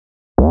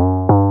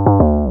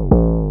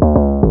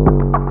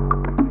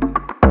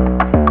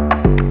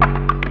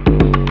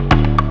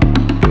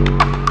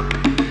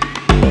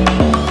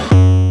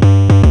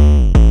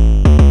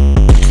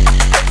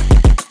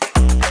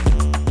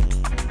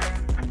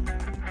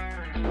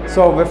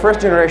So the first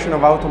generation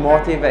of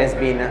automotive has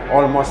been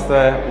almost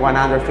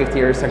 150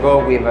 years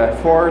ago with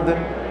Ford.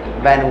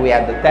 Then we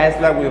had the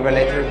Tesla with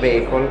electric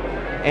vehicle.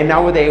 And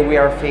nowadays we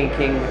are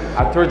thinking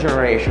a third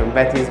generation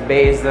that is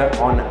based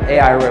on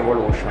AI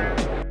revolution.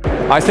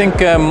 I think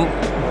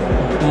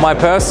my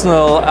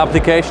personal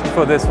application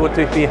for this would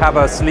be have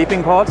a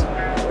sleeping pod.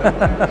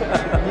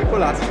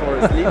 People ask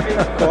for sleeping,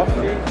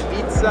 coffee,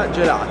 pizza,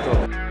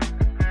 gelato.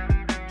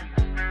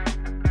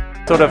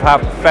 Sort of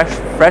have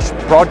fresh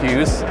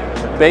produce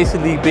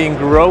basically being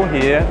grown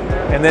here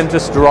and then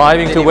just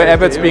driving to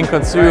wherever it's being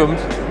consumed.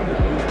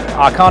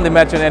 I can't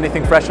imagine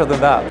anything fresher than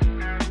that.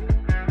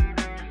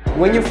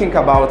 When you think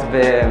about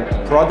the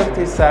product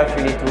itself,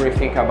 you need to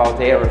rethink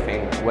about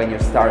everything when you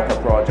start a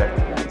project.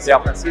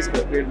 San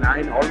Francisco appeared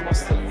 9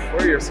 almost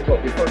 4 years ago,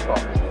 before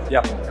COVID.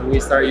 Yeah. And we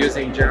started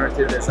using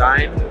generative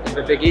design in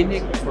the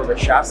beginning for the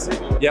chassis.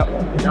 Yeah.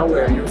 Now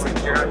we're using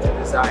generative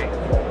design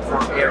for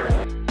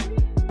everything.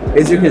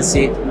 As you can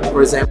see,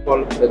 for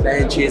example, the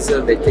benches,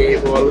 the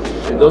table,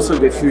 and also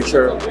the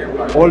future,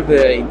 all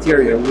the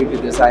interior will be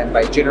designed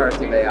by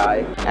generative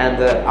AI. And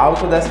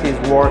Autodesk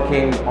is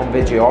working on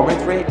the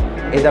geometry.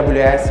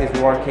 AWS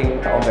is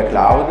working on the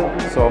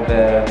cloud, so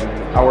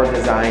our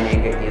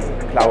designing is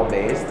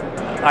cloud-based.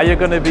 Are you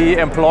going to be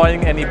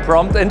employing any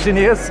prompt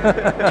engineers?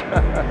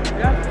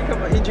 Yeah, think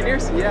about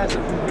engineers, yes.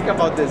 Think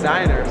about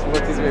designers.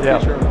 What is the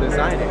future of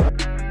designing?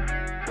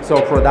 So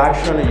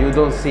production, you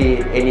don't see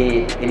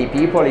any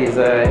people. Is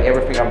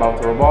everything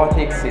about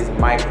robotics. Is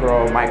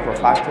micro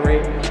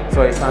factory.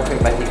 So it's something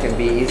that it can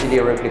be easily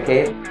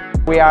replicated.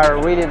 We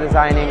are really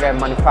designing and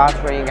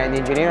manufacturing and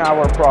engineering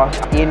our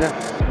product in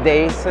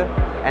days,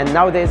 and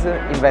nowadays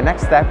in the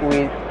next step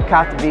we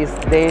cut these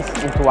days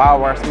into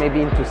hours,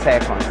 maybe into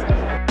seconds.